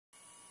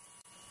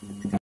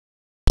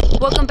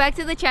Welcome back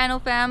to the channel,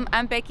 fam.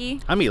 I'm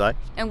Becky. I'm Eli.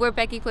 And we're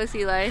Becky plus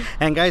Eli.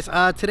 And guys,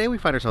 today we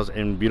find ourselves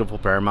in beautiful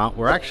Paramount.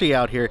 We're actually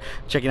out here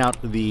checking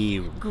out the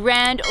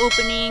grand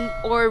opening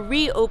or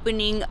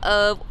reopening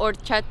of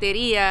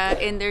Horchateria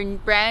in their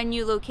brand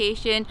new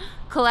location,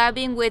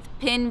 collabing with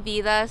Pin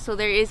Vida. So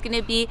there is going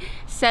to be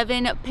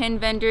 7 pin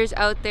vendors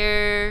out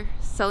there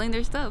selling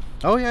their stuff.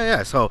 Oh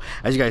yeah. So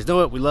as you guys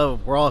know it,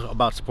 we're all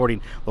about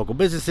supporting local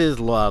businesses,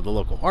 the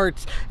local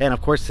arts, and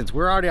of course, since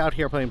we're already out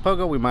here playing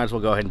pogo, we might as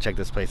well go ahead and check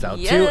this place out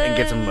too and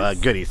get some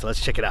goodies. So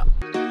let's check it out.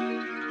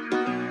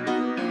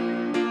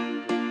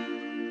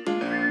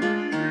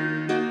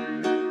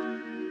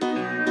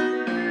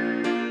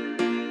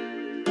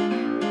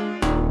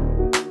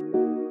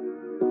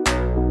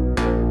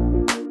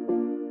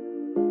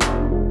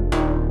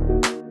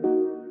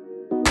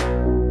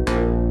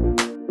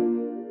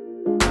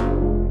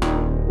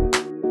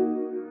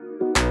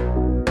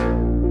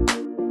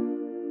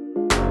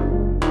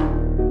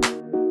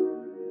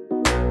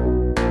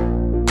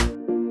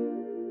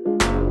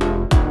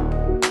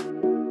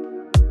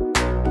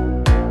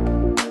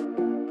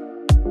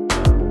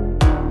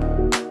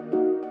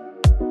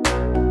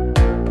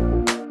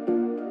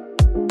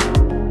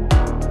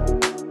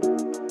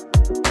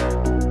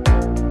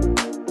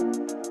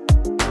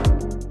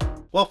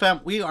 Well,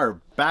 fam, we are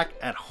back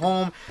at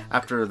home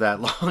after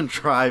that long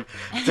drive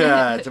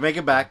to make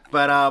it back.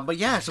 But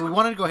yeah, so we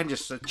wanted to go ahead and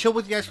just chill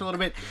with you guys for a little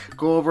bit,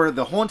 go over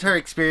the whole entire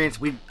experience.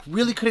 We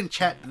really couldn't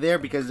chat there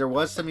because there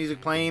was some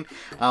music playing,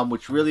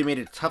 which really made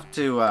it tough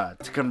to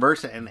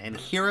converse and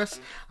hear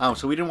us.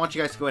 So we didn't want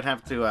you guys to go ahead and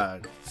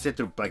have to sit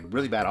through like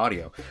really bad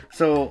audio.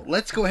 So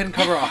let's go ahead and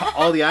cover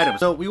all the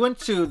items. So we went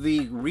to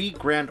the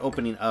grand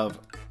opening of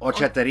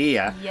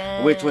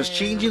Horcheteria, which was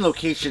changing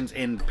locations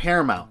in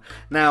Paramount.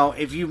 Now,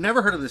 if you've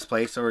never heard of this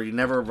place, or you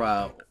never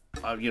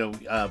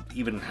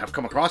even have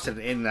come across it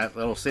in that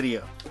little city,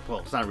 well,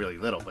 it's not really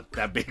little, but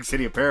that big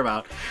city of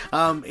Paramount,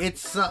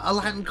 it's a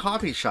Latin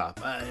coffee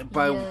shop.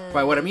 By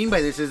what I mean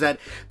by this is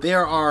that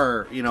there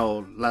are,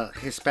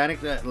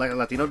 Hispanic,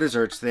 Latino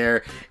desserts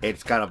there.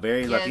 It's got a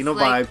very Latino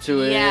vibe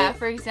to it. Yeah,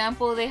 for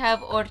example, they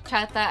have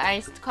horchata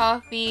iced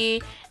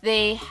coffee.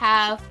 They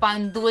have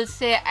pan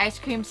dulce ice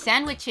cream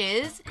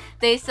sandwiches.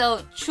 They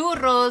sell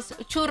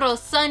churros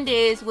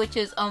sundaes, which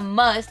is a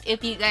must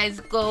if you guys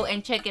go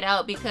and check it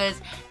out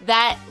because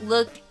that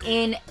looked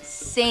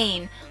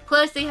insane.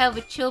 Plus, they have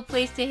a chill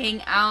place to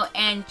hang out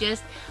and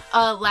just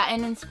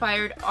Latin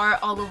inspired art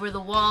all over the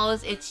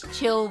walls. It's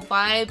chill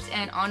vibes,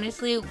 and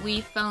honestly,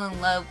 we fell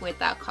in love with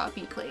that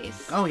coffee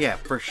place. Oh yeah,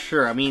 for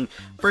sure. I mean,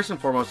 first and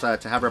foremost,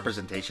 to have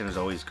representation is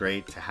always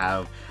great. To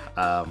have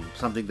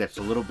something that's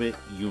a little bit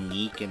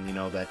unique and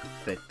that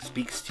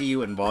speaks to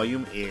you in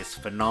volume is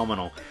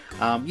phenomenal.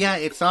 Yeah,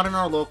 it's not in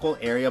our local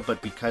area,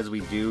 but because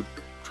we do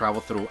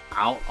travel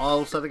throughout all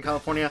of Southern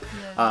California,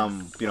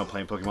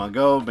 playing Pokemon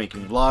Go,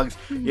 making vlogs,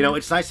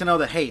 it's nice to know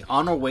that, hey,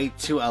 on our way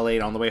to LA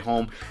and on the way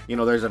home,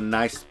 there's a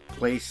nice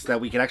place that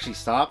we can actually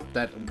stop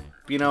that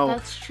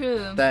that's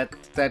true,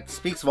 that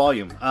speaks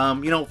volume.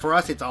 For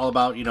us, it's all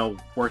about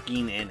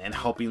working and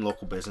helping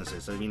local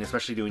businesses. I mean,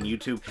 especially doing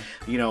YouTube.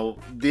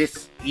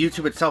 This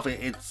YouTube itself,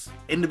 it's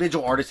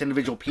individual artists,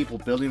 individual people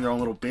building their own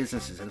little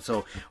businesses, and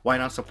so why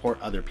not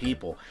support other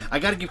people? I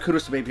gotta give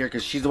kudos to Babe here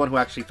because she's the one who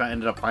actually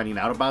ended up finding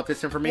out about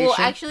this information. Well,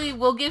 actually,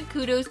 we'll give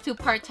kudos to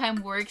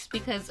Part-Time Works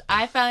because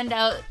I found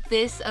out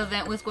this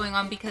event was going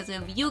on because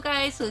of you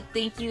guys, so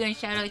thank you and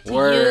shout out to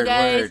you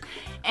guys.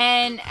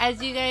 And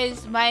as you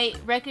guys might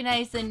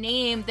recognize the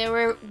name,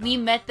 we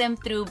met them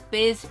through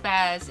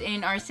BizFast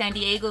in our San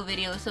Diego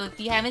video. So if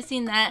you haven't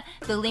seen that,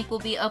 the link will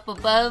be up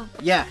above.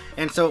 Yeah,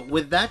 and so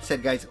with that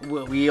said, guys,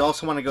 we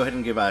also want to go ahead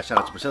and give a shout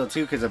out to Priscilla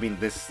too, because I mean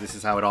this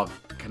is how it all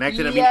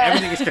connected. I mean,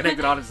 everything is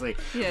connected, honestly.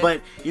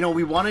 But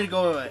we wanted to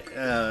go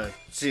to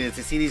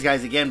see these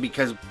guys again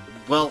because,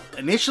 well,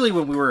 initially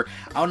when we were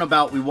out and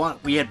about,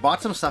 we had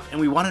bought some stuff and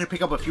we wanted to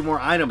pick up a few more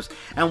items,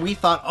 and we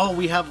thought, oh,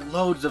 we have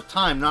loads of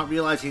time, not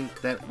realizing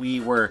that we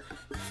were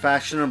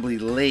fashionably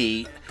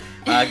late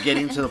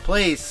getting to the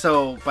place.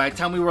 So by the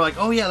time we were like,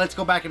 oh yeah, let's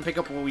go back and pick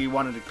up what we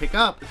wanted to pick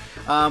up,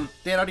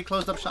 they had already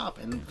closed up shop,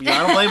 and I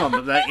don't blame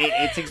them.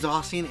 It's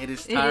exhausting, it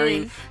is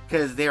tiring,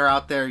 because they're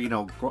out there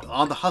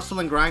on the hustle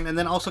and grind, and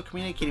then also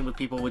communicating with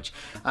people, which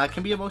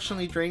can be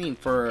emotionally draining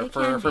for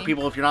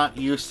people if you're not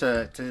used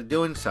to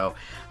doing so.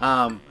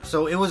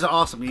 So it was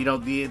awesome,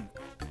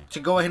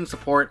 to go ahead and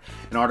support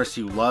an artist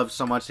you love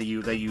so much that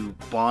you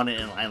bond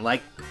and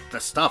like the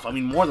stuff. I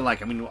mean, more than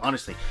like, I mean,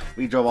 honestly,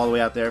 we drove all the way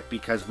out there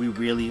because we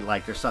really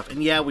like their stuff.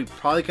 And yeah, we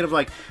probably could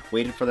have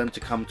waited for them to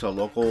come to a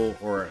local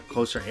or a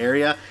closer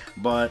area,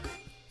 but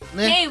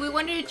Hey, we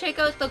wanted to check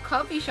out the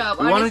coffee shop.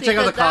 We wanted to check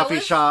out the coffee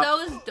shop. That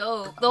was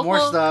dope. The More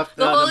whole, stuff.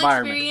 The whole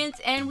environment. experience,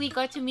 and we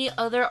got to meet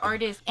other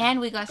artists, and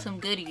we got some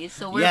goodies.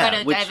 So we're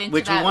gonna dive into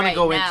which that we want right to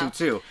go now. into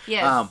too.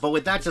 Yes. But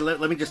with that said,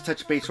 let me just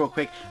touch base real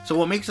quick. So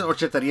what makes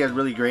Horcheteria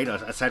really great,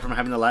 aside from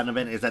having the Latin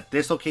event, is that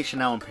this location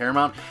now in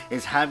Paramount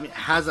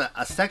has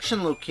a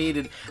section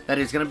located that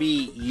is going to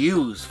be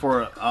used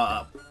for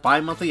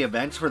bi-monthly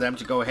events for them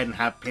to go ahead and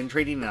have pin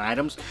trading and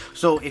items.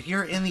 So if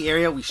you're in the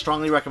area, we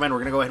strongly recommend. We're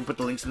going to go ahead and put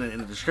the links in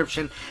the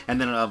description,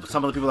 and then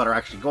some of the people that are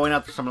actually going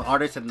out, some of the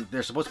artists, and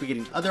they're supposed to be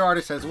getting other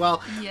artists as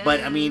well. Yes.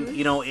 But I mean,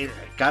 you know,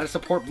 got to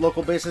support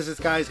local businesses,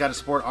 guys. Got to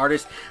support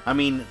artists. I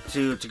mean,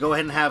 to go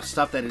ahead and have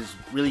stuff that is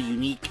really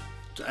unique,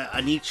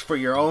 a niche for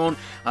your own,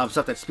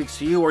 stuff that speaks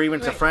to you or even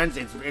to friends.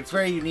 It's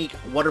very unique,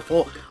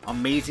 wonderful,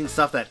 amazing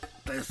stuff that,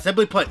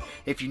 simply put,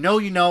 if you know,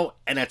 you know,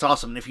 and that's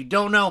awesome. And if you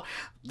don't know,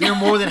 they're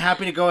more than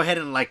happy to go ahead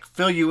and like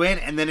fill you in,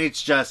 and then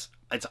it's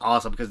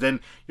awesome because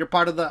then you're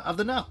part of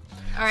the know.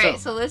 All right,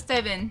 so let's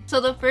dive in. So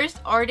the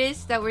first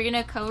artist that we're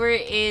gonna cover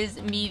is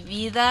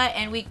Vida,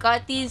 and we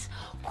got these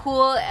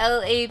cool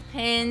LA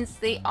pins.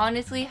 They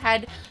honestly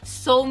had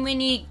so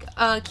many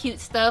cute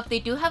stuff. They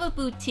do have a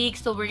boutique,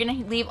 so we're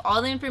gonna leave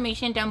all the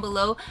information down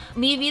below.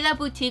 Vida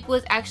boutique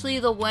was actually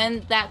the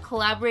one that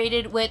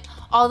collaborated with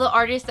all the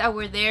artists that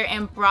were there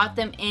and brought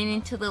them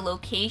into the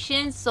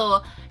location.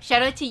 So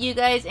shout out to you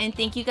guys, and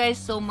thank you guys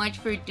so much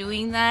for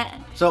doing that.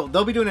 So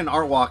they'll be doing an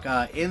art walk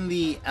in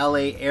the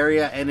LA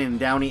area and in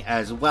Downey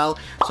as well.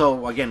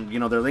 So again, you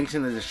know, there are links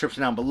in the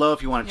description down below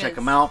if you want to check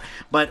them out.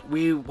 But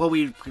what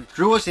we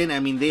drew us in, I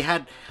mean,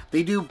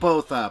 they do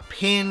both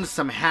pins,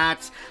 some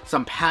hats,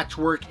 some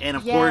patchwork, and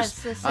of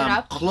course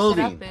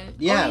clothing.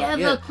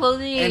 The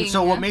clothing. And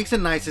so what makes it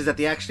nice is that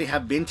they actually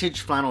have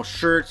vintage flannel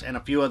shirts and a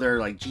few other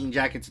like jean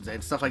jackets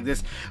and stuff like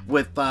this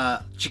with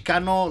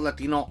Chicano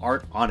Latino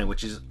art on it,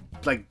 which is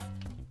like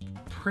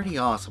pretty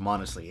awesome,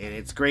 honestly.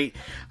 It's great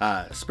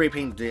spray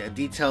paint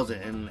details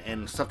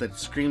and stuff that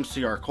screams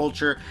to our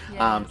culture.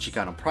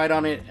 Chicano pride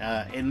on it.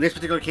 In this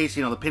particular case,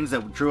 you know, the pins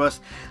that drew us,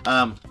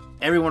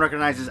 everyone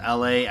recognizes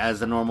LA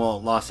as the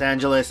normal Los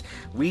Angeles.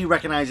 We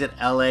recognize it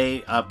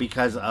LA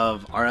because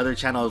of our other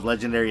channel,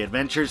 Legendary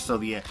Adventures. So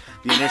the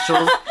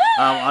initials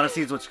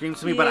honestly is what screams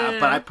to me. But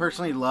I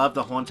personally love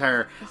the whole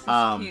entire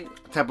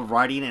type of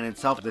writing in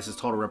itself. This is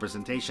total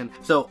representation.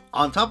 So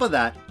on top of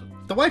that,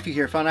 the wifey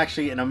here found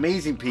actually an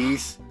amazing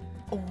piece.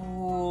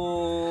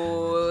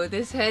 Oh,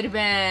 this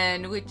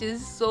headband, which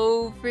is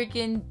so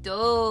freaking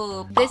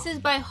dope. This is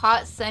by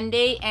Hot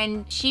Sunday,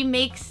 and she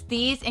makes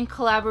these in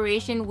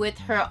collaboration with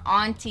her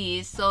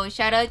aunties. So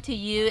shout out to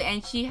you,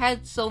 and she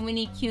had so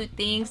many cute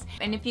things.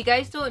 And if you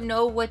guys don't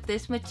know what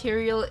this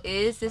material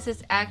is, this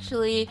is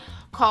actually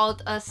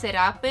called a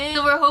serape.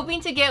 So we're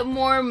hoping to get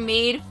more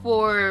made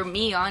for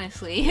me,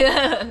 honestly.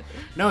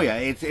 No, yeah,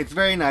 it's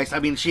very nice. I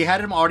mean, she had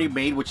them already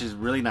made, which is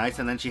really nice,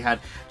 and then she had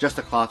just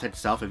the cloth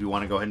itself if you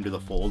want to go ahead and do the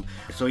fold.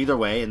 So either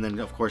way, and then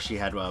of course she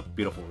had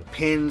beautiful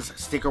pins,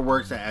 sticker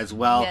works as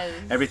well.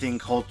 Everything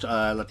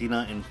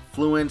Latina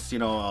influence, you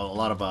know, a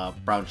lot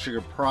of brown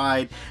sugar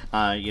pride.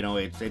 You know,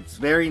 it's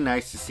very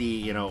nice to see,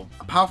 you know,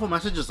 powerful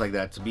messages like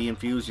that to be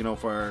infused, you know,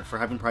 for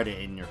having pride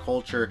in your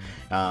culture.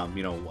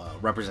 You know,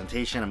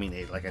 representation. I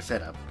mean, like I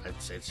said,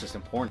 it's just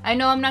important. I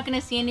know I'm not gonna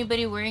see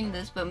anybody wearing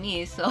this but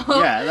me, so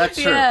yeah, that's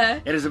true.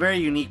 It is a very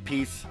unique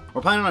piece.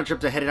 We're planning on a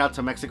trip to head out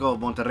to Mexico,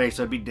 Monterrey,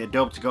 so it'd be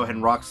dope to go ahead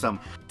and rock some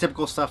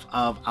typical stuff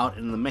of out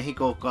in the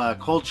Mexico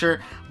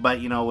culture, but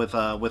you know, with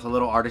a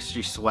little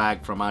artistry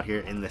swag from out here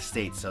in the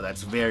States. So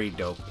that's very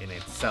dope in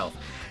itself.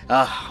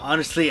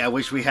 Honestly, I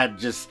wish we had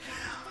just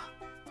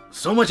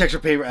so much extra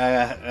paper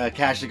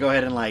cash to go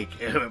ahead and like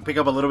pick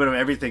up a little bit of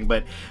everything,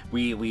 but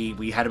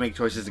we had to make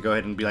choices to go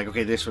ahead and be like,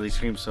 okay, this really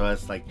screams to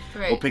us, like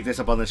we'll pick this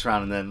up on this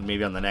round and then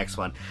maybe on the next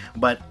one.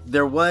 But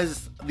there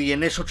was the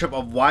initial trip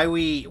of why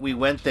we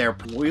went there.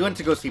 We went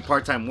to go see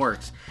Part-Time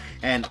Works,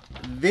 and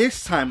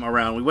this time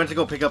around we went to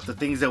go pick up the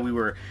things that we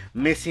were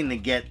missing to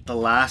get the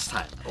last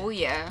time. Oh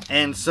yeah.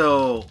 And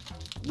so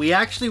we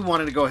actually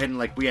wanted to go ahead and,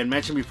 like we had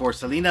mentioned before,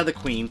 Selena the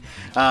Queen,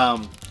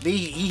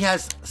 he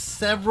has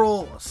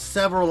several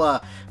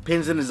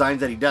pins and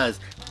designs that he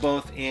does,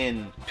 both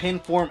in pin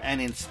form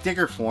and in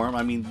sticker form.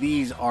 I mean,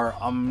 these are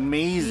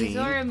amazing. These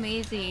are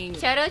amazing.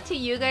 Shout out to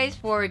you guys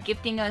for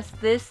gifting us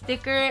this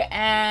sticker,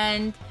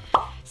 and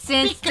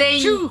since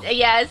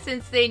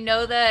since they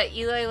know that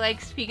Eli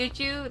likes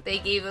Pikachu, they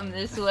gave him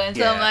this one.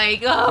 So I'm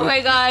like, oh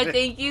my god,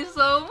 thank you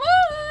so much.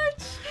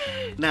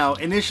 Now,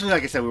 initially,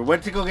 like I said, we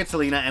went to go get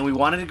Selena, and we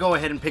wanted to go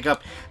ahead and pick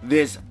up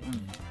this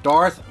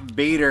Darth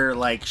Vader,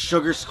 like,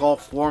 sugar skull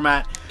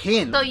format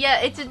pin. So yeah,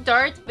 it's a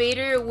Darth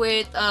Vader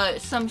with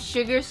some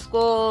sugar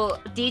skull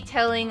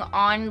detailing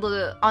on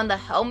the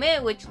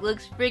helmet, which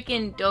looks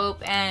freaking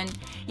dope. And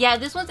yeah,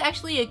 this one's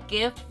actually a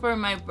gift for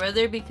my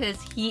brother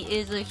because he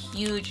is a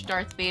huge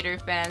Darth Vader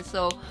fan.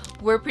 So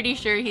we're pretty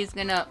sure he's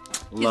gonna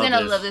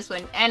love this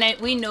one, and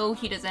we know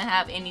he doesn't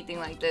have anything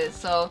like this.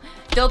 So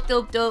dope.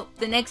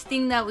 The next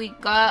thing that we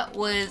got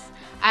was,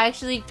 I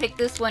actually picked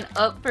this one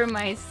up for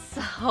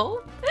myself,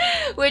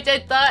 which I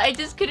thought I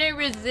just couldn't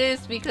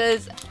resist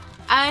because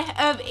I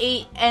have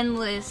ate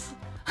endless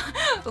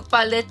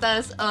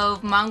paletas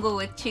of mango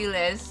with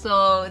chiles,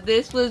 so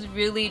this was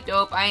really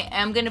dope. I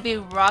am gonna be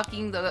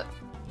rocking the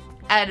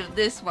out of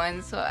this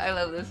one, so I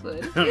love this one.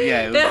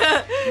 Yeah, it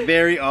was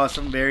very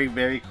awesome, very,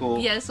 very cool.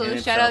 Yeah, so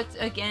shout out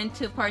again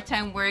to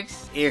Part-Time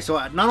Works. Yeah, so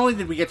not only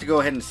did we get to go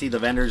ahead and see the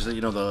vendors,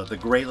 you know, the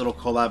great little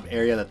collab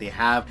area that they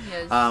have,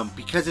 yes.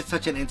 Because it's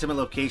such an intimate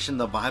location,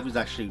 the vibe is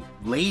actually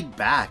laid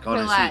back,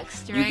 honestly.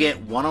 Relaxed, right? You get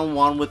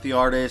one-on-one with the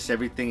artist,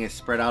 everything is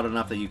spread out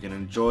enough that you can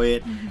enjoy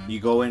it. You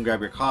go in,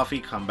 grab your coffee,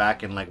 come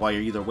back, and like while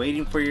you're either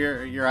waiting for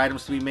your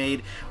items to be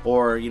made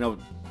or, you know,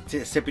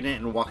 sipping it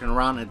and walking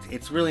around,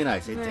 it's really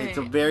nice. It's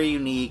a very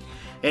unique.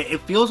 It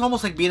feels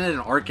almost like being at an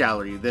art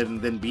gallery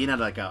than being at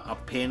like a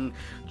pin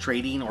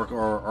trading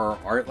or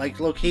art like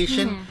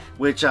location,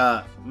 which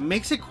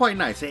makes it quite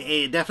nice.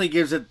 It definitely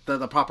gives it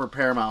the proper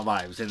Paramount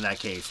vibes in that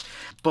case.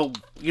 But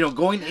you know,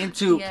 going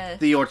into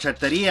the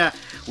Horcheteria,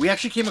 we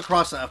actually came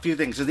across a few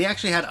things. So they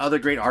actually had other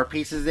great art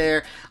pieces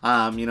there.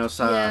 You know,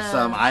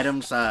 some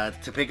items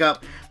to pick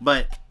up.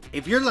 But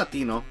if you're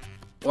Latino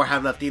or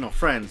have Latino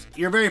friends,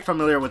 you're very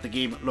familiar with the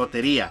game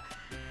Loteria.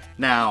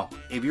 Now,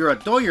 if you're a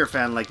Doyer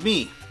fan like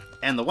me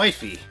and the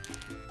wifey,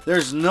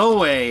 there's no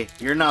way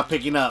you're not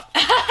picking up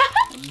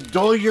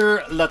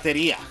Doyer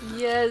Loteria.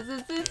 Yes,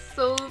 this is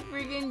so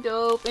freaking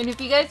dope. And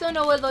if you guys don't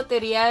know what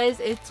Loteria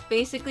is, it's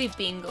basically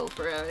bingo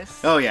for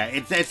us. Oh yeah,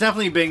 it's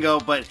definitely bingo,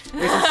 but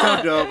this is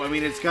so dope. I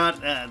mean, it's got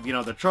you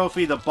know, the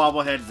trophy, the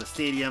bobbleheads, the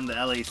stadium, the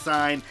LA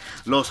sign,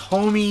 los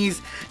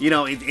homies. You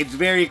know, it's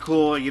very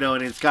cool. You know,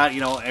 and it's got,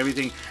 you know,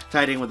 everything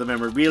tied in with the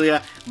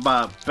memorabilia.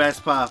 But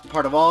best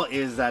part of all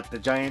is that the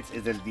Giants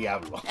is El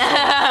Diablo. So,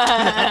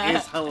 that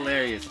is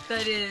hilarious.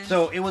 That is.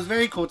 So it was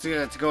very cool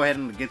to go ahead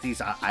and get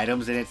these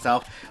items in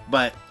itself.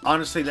 But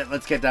honestly,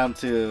 let's get down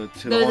to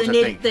the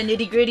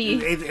nitty gritty.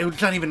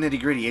 It's not even nitty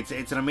gritty.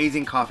 It's an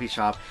amazing coffee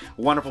shop,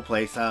 wonderful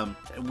place.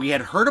 We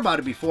had heard about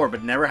it before,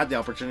 but never had the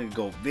opportunity to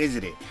go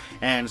visit it.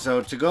 And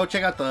so to go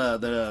check out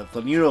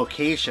the new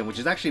location, which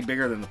is actually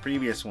bigger than the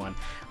previous one,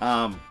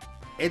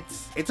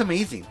 it's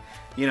amazing.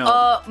 You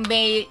know,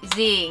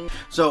 amazing.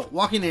 So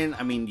walking in,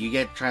 I mean, you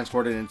get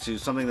transported into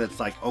something that's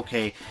like,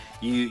 okay,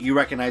 you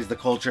recognize the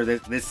culture.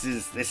 This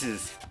is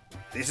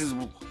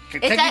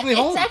technically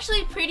home. It's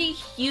actually pretty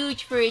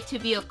huge for it to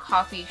be a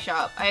coffee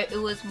shop.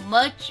 It was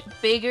much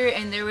bigger,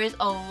 and there was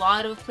a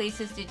lot of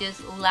places to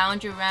just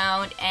lounge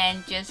around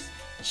and just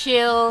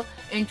chill,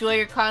 enjoy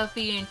your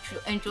coffee, and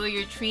enjoy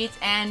your treats.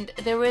 And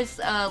there was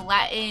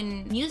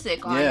Latin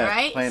music on,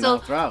 right? So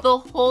the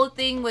whole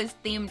thing was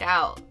themed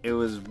out. It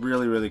was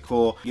really, really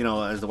cool. You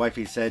know, as the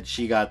wifey said,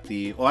 she got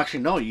the... Well, actually,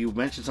 no, you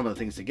mentioned some of the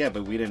things to get,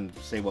 but we didn't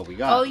say what we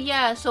got. Oh,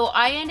 yeah. So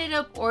I ended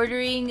up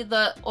ordering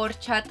the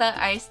horchata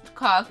iced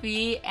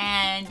coffee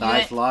and... The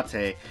iced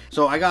latte.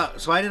 So I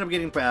ended up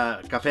getting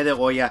café de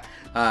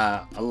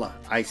olla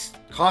iced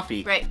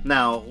coffee. Right.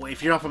 Now,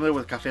 if you're not familiar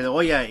with café de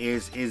olla,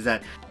 is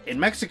that in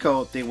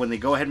Mexico, when they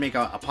go ahead and make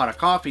a pot of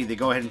coffee, they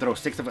go ahead and throw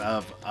sticks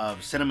of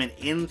cinnamon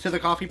into the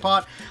coffee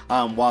pot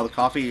while the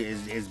coffee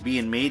is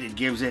being made. It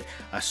gives it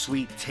a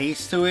sweet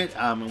taste to it.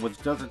 And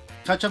with a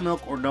touch of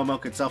milk or no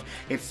milk itself,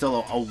 it's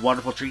still a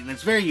wonderful treat, and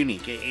it's very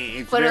unique.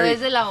 Pero es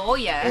de la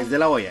olla. Es de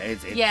la olla.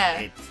 It's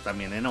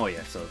también en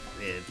olla, so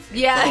it's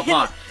from a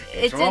pot.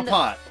 It's from a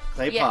pot.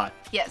 Clay pot.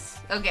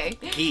 Yes. Okay.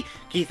 Key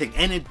thing,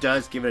 and it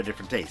does give it a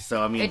different taste.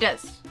 So I mean, it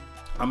does.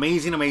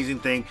 Amazing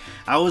thing.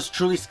 I was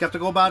truly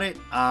skeptical about it.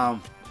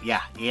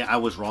 Yeah, I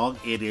was wrong.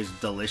 It is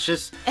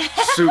delicious,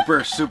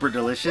 super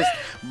delicious.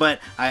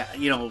 But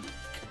you know,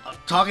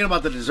 talking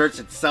about the desserts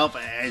itself,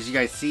 as you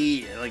guys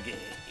see, like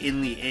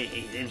in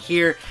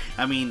here,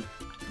 I mean,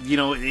 you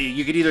know,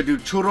 you could either do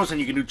churros, and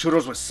you can do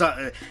churros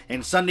with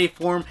in sundae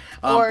form,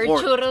 or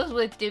churros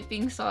with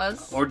dipping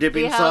sauce. Or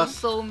dipping sauce. They have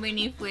so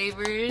many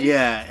flavors.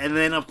 Yeah, and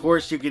then of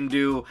course you can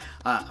do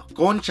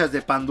conchas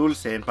de pan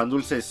dulce, and pan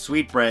dulce is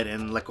sweet bread,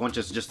 and la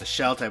concha is just a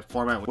shell type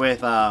format with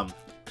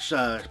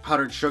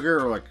powdered sugar,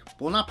 or like,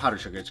 well, not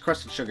powdered sugar, it's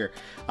crusted sugar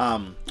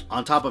on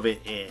top of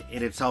it.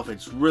 In itself,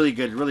 it's really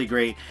good, really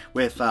great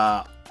with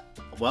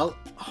well,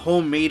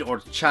 homemade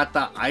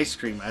horchata ice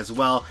cream as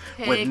well.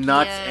 Heck, with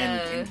nuts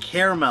and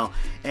caramel.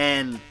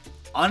 And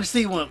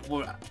honestly,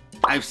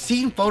 I've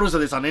seen photos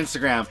of this on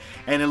Instagram,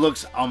 and it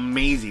looks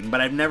amazing, but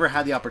I've never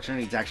had the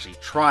opportunity to actually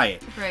try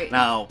it. Right.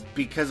 Now,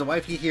 because the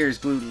wifey here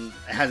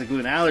has a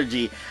gluten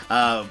allergy,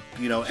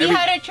 you know, he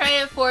had to try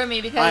it for me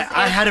because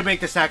I had to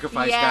make the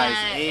sacrifice,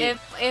 guys.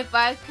 If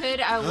I could,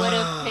 I would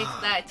have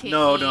picked that to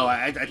No, eat. no,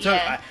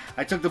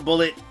 I took the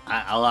bullet.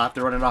 I'll have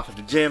to run it off at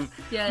the gym.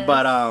 Yes.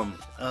 But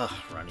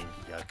running,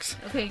 yucks.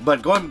 Okay.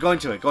 But going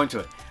to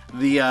it.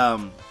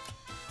 The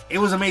it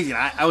was amazing.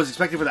 I was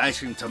expecting for the ice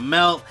cream to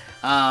melt,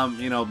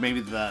 You know,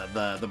 maybe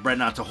the bread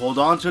not to hold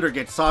on to it or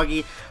get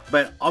soggy.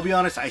 But I'll be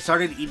honest, I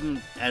started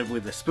eating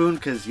with a spoon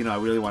because, you know, I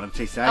really wanted to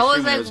taste the ice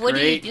cream. I was like, what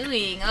are you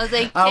doing? I was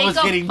like, I was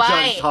getting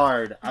judged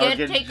hard.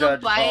 Take a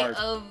bite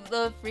of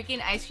the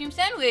freaking ice cream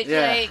sandwich.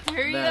 Yeah. Like,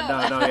 hurry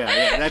up.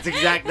 Yeah.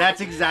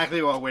 That's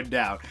exactly what went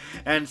down.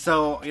 And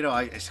so, you know,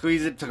 I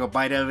squeezed it, took a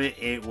bite of it.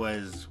 It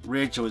was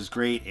rich. It was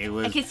great. It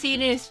was. I could see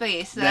it in his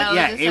face. So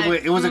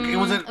it was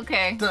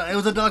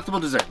a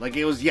delectable dessert. Like,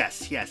 it was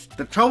yes.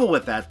 The trouble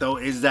with that though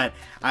is that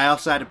I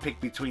also had to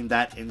pick between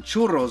that and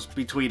churros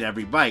between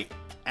every bite.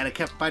 And I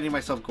kept finding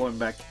myself going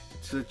back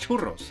to the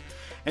churros.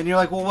 And you're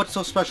like, well, what's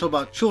so special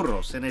about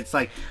churros? And it's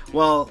like,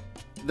 well,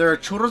 there are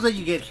churros that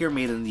you get here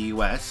made in the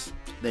U.S.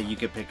 that you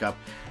can pick up,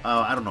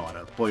 I don't know, at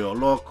a Pollo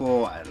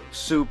Loco, at a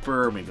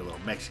super, maybe a little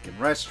Mexican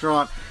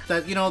restaurant.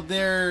 That, you know,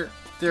 they're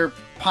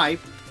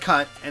piped,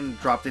 cut, and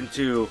dropped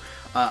into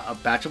a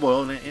batch of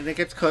oil, and it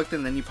gets cooked,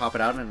 and then you pop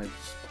it out, and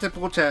it's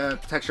typical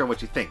texture of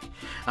what you think.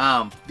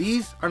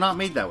 These are not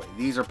made that way.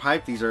 These are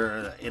piped. These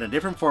are in a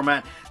different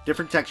format,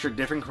 different texture,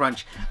 different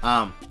crunch.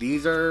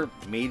 These are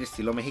made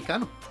estilo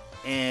Mexicano.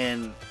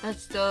 And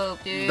that's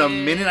dope, dude. The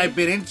minute I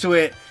bit into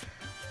it,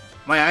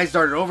 my eyes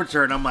started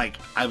overturned. I'm like,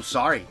 I'm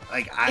sorry.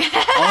 Like, all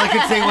I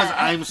could say was,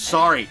 I'm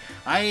sorry.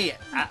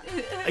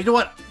 You know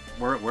what?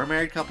 We're a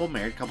married couple.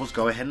 Married couples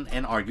go ahead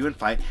and argue and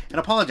fight and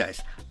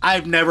apologize.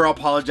 I've never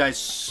apologized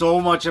so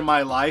much in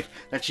my life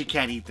that she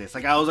can't eat this.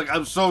 Like, I was like,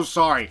 I'm so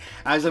sorry,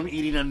 as I'm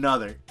eating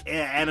another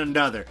and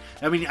another.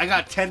 I mean, I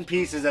got 10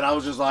 pieces and I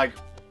was just like,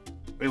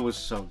 it was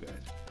so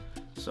good.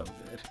 So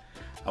good.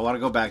 I want to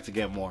go back to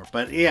get more.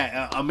 But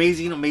yeah,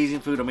 amazing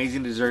food,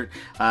 amazing dessert.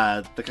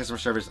 The customer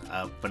service,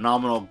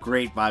 phenomenal,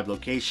 great vibe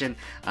location.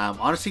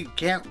 Honestly,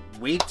 can't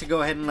wait to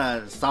go ahead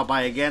and stop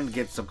by again,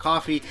 get some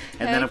coffee,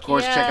 and then of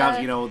course check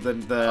out, you know, the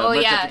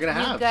merch that they're gonna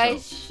have. You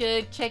guys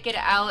should check it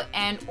out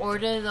and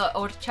order the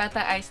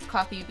horchata iced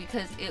coffee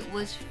because it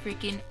was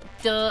freaking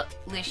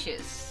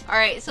delicious.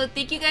 Alright, so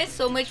thank you guys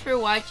so much for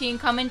watching.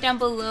 Comment down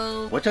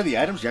below which are the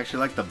items you actually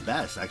like the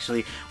best,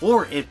 actually,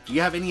 or if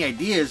you have any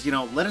ideas, you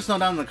know, let us know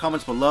down in the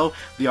comments below.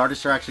 The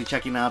artists are actually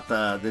checking out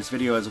this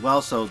video as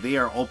well, so they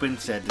are open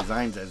to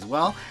designs as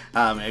well.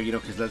 You know,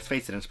 because let's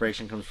face it,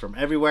 inspiration comes from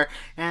everywhere.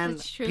 And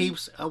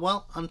peeps,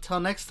 well,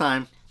 until next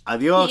time,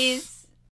 adios. Peace.